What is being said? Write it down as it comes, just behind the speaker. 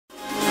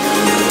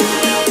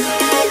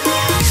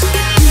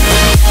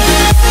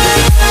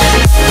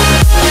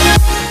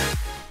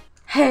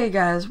Hey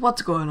guys,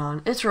 what's going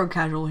on? It's Rogue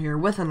Casual here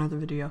with another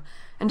video,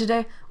 and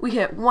today we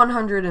hit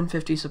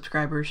 150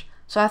 subscribers,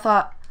 so I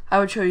thought I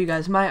would show you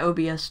guys my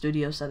OBS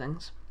studio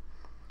settings.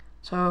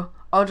 So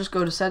I'll just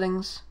go to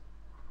settings,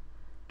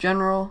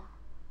 general,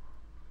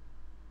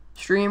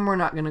 stream we're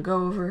not going to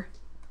go over,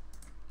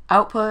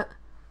 output,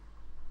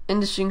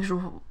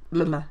 indistinguishable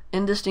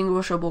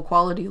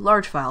quality,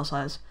 large file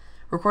size,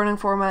 recording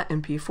format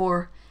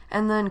MP4,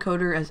 and then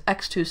encoder as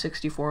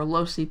X264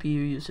 low CPU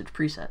usage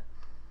preset.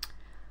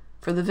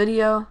 For the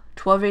video,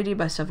 1280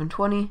 by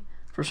 720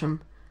 for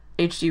some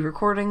HD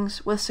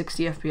recordings with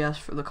 60 FPS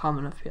for the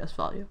common FPS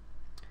value.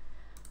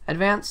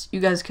 Advanced, you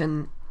guys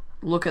can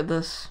look at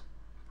this,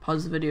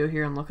 pause the video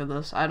here and look at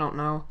this. I don't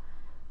know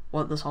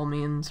what this all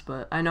means,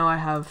 but I know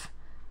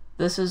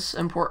this is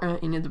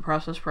important. You need the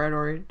process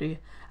priority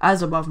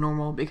as above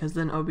normal because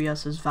then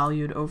OBS is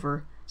valued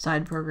over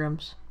side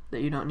programs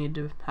that you don't need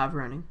to have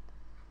running.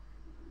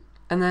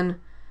 And then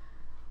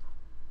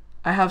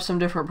I have some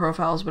different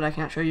profiles, but I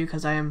can't show you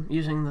because I am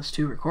using this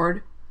to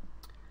record.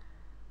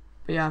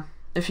 But yeah,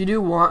 if you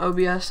do want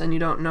OBS and you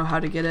don't know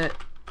how to get it,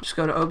 just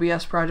go to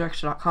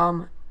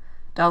obsprojects.com,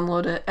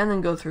 download it, and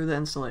then go through the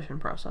installation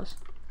process.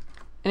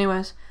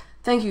 Anyways,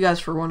 thank you guys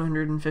for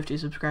 150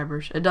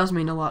 subscribers. It does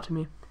mean a lot to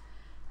me,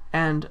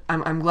 and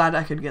I'm glad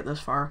I could get this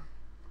far.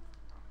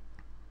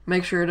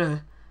 Make sure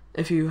to,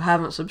 if you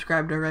haven't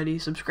subscribed already,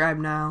 subscribe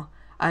now.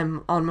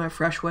 I'm on my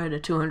fresh way to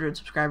 200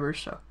 subscribers,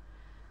 so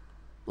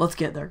let's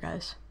get there,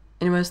 guys.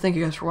 Anyways, thank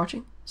you guys for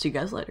watching. See you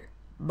guys later.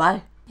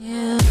 Bye.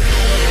 Yeah.